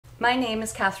My name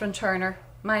is Damian Turner.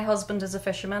 My husband is a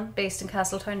fisherman based in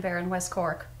Castletownbere in West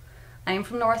Cork. I am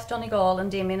from North Donegal and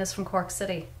Damian is from Cork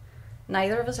City.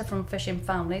 Neither of us are from fishing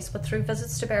families, but through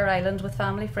visits to Bear Island with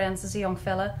family friends as a young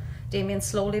fella, Damian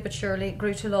slowly but surely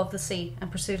grew to love the sea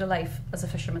and pursued a life as a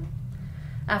fisherman.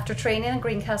 After training in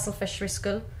Greencastle Fishery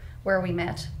School, where we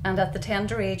met, and at the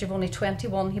tender age of only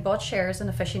 21 he bought shares in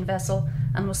a fishing vessel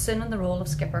and was soon in the role of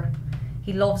skipper.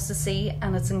 He loves the sea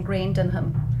and it's ingrained in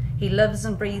him. He lives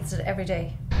and breathes it every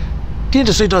day. The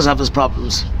industry does have its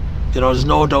problems, there's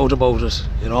no doubt about it,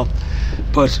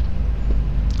 but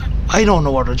I don't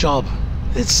know other job.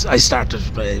 I started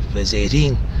when I was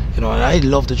 18, and I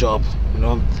love the job,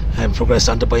 I progressed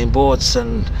on to buying boats,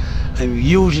 and I'm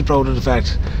hugely proud of the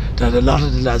fact that a lot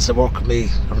of the lads that work with me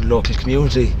are in the local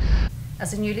community.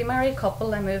 As a newly married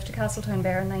couple, I moved to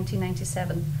Castletownbere in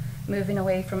 1997, moving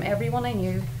away from everyone I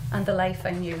knew and the life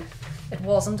I knew. It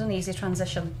wasn't an easy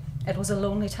transition. It was a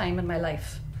lonely time in my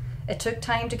life. It took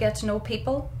time to get to know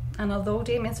people, and although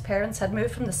Damian's parents had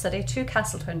moved from the city to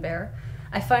Castletownbere,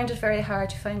 I found it very hard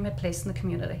to find my place in the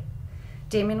community.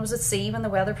 Damian was at sea when the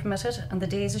weather permitted, and the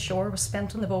days ashore were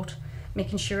spent on the boat,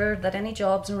 making sure that any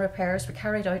jobs and repairs were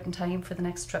carried out in time for the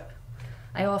next trip.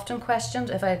 I often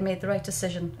questioned if I had made the right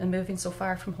decision in moving so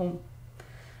far from home.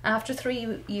 After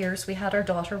 3 years, we had our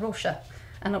daughter Roise,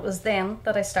 and it was then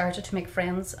that I started to make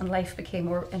friends and life became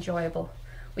more enjoyable.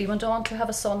 We went on to have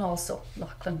a son also,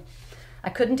 Lachlan. I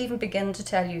couldn't even begin to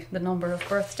tell you the number of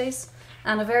birthdays,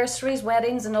 anniversaries,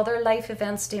 weddings and other life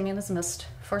events Damian has missed.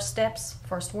 First steps,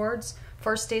 first words,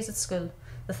 first days at school,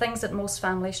 the things that most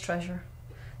families treasure.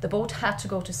 The boat had to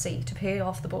go to sea to pay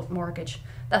off the boat mortgage.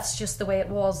 That's just the way it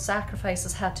was.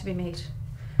 Sacrifices had to be made.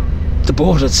 The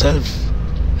boat itself,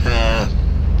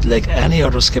 like any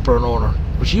other skipper and owner,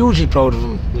 was hugely proud of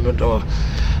them, even though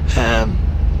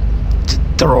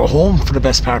they're our home for the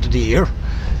best part of the year,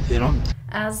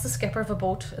 As the skipper of a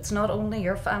boat, it's not only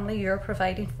your family you're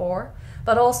providing for,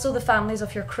 but also the families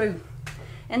of your crew.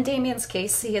 In Damian's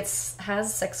case, he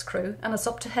has 6 crew, and it's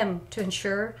up to him to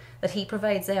ensure that he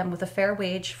provides them with a fair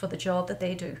wage for the job that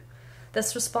they do.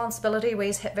 This responsibility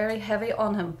weighs very heavy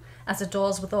on him, as it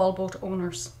does with all boat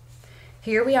owners.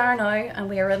 Here we are now, and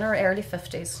we are in our early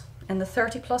 50s. In the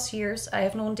 30+ years I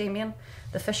have known Damian,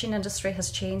 the fishing industry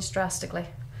has changed drastically.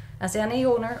 As any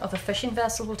owner of a fishing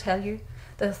vessel will tell you,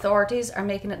 the authorities are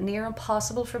making it near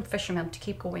impossible for fishermen to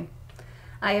keep going.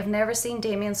 I have never seen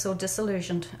Damian so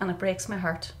disillusioned, and it breaks my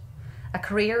heart. A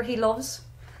career he loves,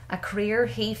 a career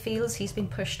he feels he's been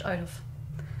pushed out of.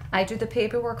 I do the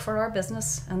paperwork for our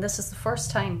business, and this is the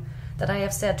first time that I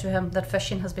have said to him that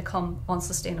fishing has become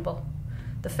unsustainable.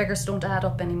 The figures don't add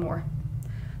up anymore.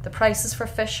 The prices for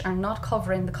fish are not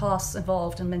covering the costs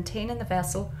involved in maintaining the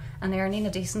vessel and earning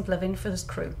a decent living for his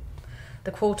crew. The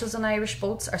quotas on Irish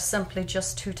boats are simply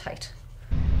just too tight.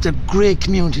 It's a great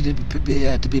community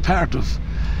to be part of.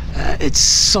 It's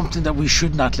something that we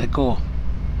should not let go.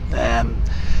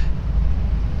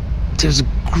 There's a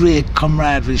great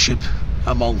camaraderie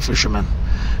among fishermen.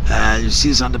 You see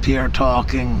us on the pier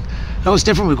talking. No, it's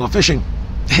different. We go fishing.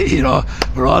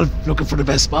 We're all looking for the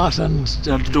best spot and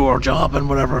to do our job and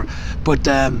whatever. But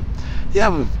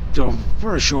yeah,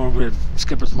 we're sure with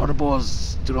skippers from other boats,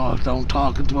 down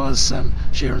talking to us and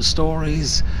sharing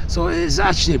stories. So it's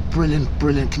actually a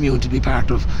brilliant community to be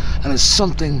part of, and it's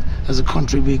something as a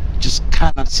country we just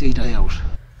cannot see die out.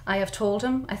 I have told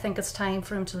him I think it's time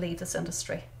for him to leave this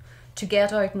industry, to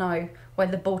get out now while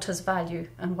the boat has value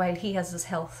and while he has his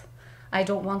health. I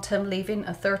don't want him leaving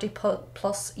a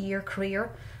 30+ year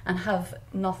career and have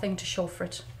nothing to show for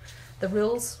it. The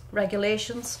rules,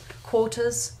 regulations,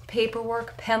 quotas,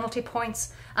 paperwork, penalty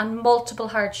points and multiple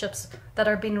hardships that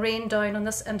are being rained down on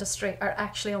this industry are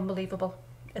actually unbelievable.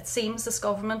 It seems this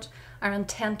government are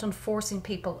intent on forcing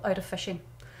people out of fishing.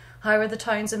 How are the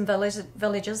towns and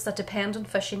villages that depend on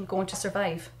fishing going to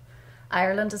survive?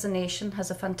 Ireland as a nation has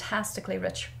a fantastically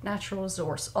rich natural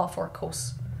resource off our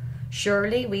coast.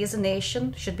 Surely we as a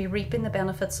nation should be reaping the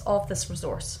benefits of this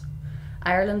resource.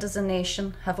 Ireland as a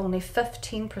nation have only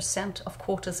 15% of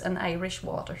quotas in Irish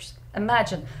waters.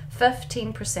 Imagine,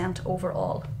 15%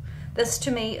 overall. This to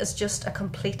me is just a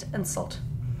complete insult.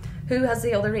 Who has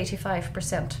the other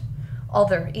 85%?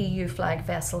 Other EU flag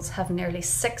vessels have nearly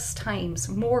 6 times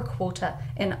more quota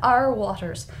in our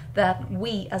waters than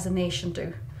we as a nation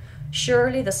do.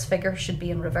 Surely this figure should be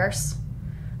in reverse.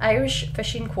 Irish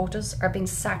fishing quotas are being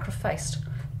sacrificed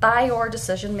by our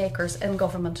decision makers in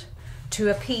government to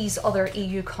appease other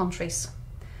EU countries.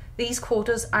 These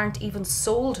quotas aren't even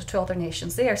sold to other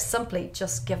nations, they are simply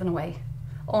just given away.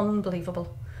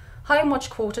 Unbelievable. How much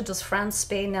quota does France,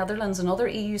 Spain, Netherlands and other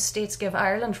EU states give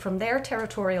Ireland from their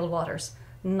territorial waters?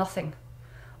 Nothing.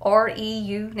 Our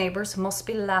EU neighbours must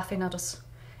be laughing at us.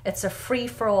 It's a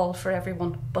free-for-all for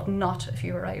everyone, but not if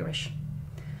you are Irish.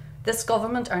 This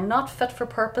government are not fit for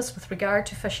purpose with regard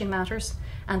to fishing matters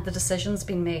and the decisions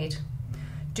being made.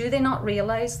 Do they not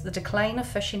realise the decline of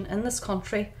fishing in this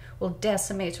country will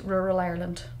decimate rural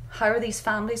Ireland? How are these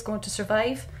families going to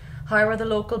survive? How are the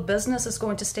local businesses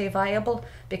going to stay viable?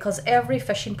 Because every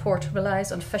fishing port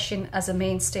relies on fishing as a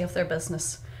mainstay of their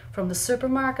business. From the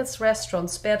supermarkets,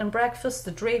 restaurants, bed and breakfast,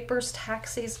 the drapers,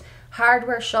 taxis,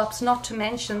 hardware shops, not to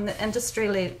mention the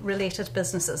industry-related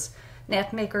businesses,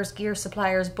 net makers, gear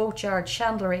suppliers, boatyards,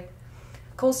 chandlery.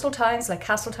 Coastal towns like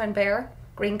Castletownbere,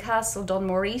 Greencastle,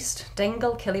 Dunmore East,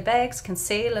 Dingle, Killybegs,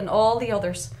 Kinsale and all the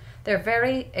others. Their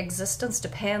very existence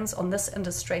depends on this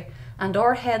industry, and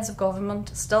our heads of government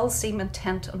still seem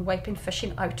intent on wiping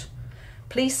fishing out.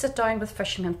 Please sit down with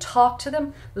fishermen, talk to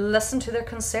them, listen to their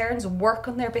concerns, work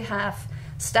on their behalf,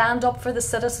 stand up for the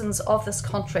citizens of this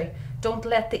country. Don't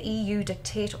let the EU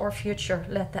dictate our future.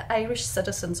 Let the Irish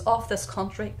citizens of this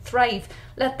country thrive.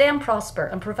 Let them prosper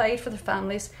and provide for their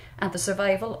families and the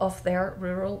survival of their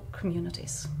rural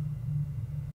communities.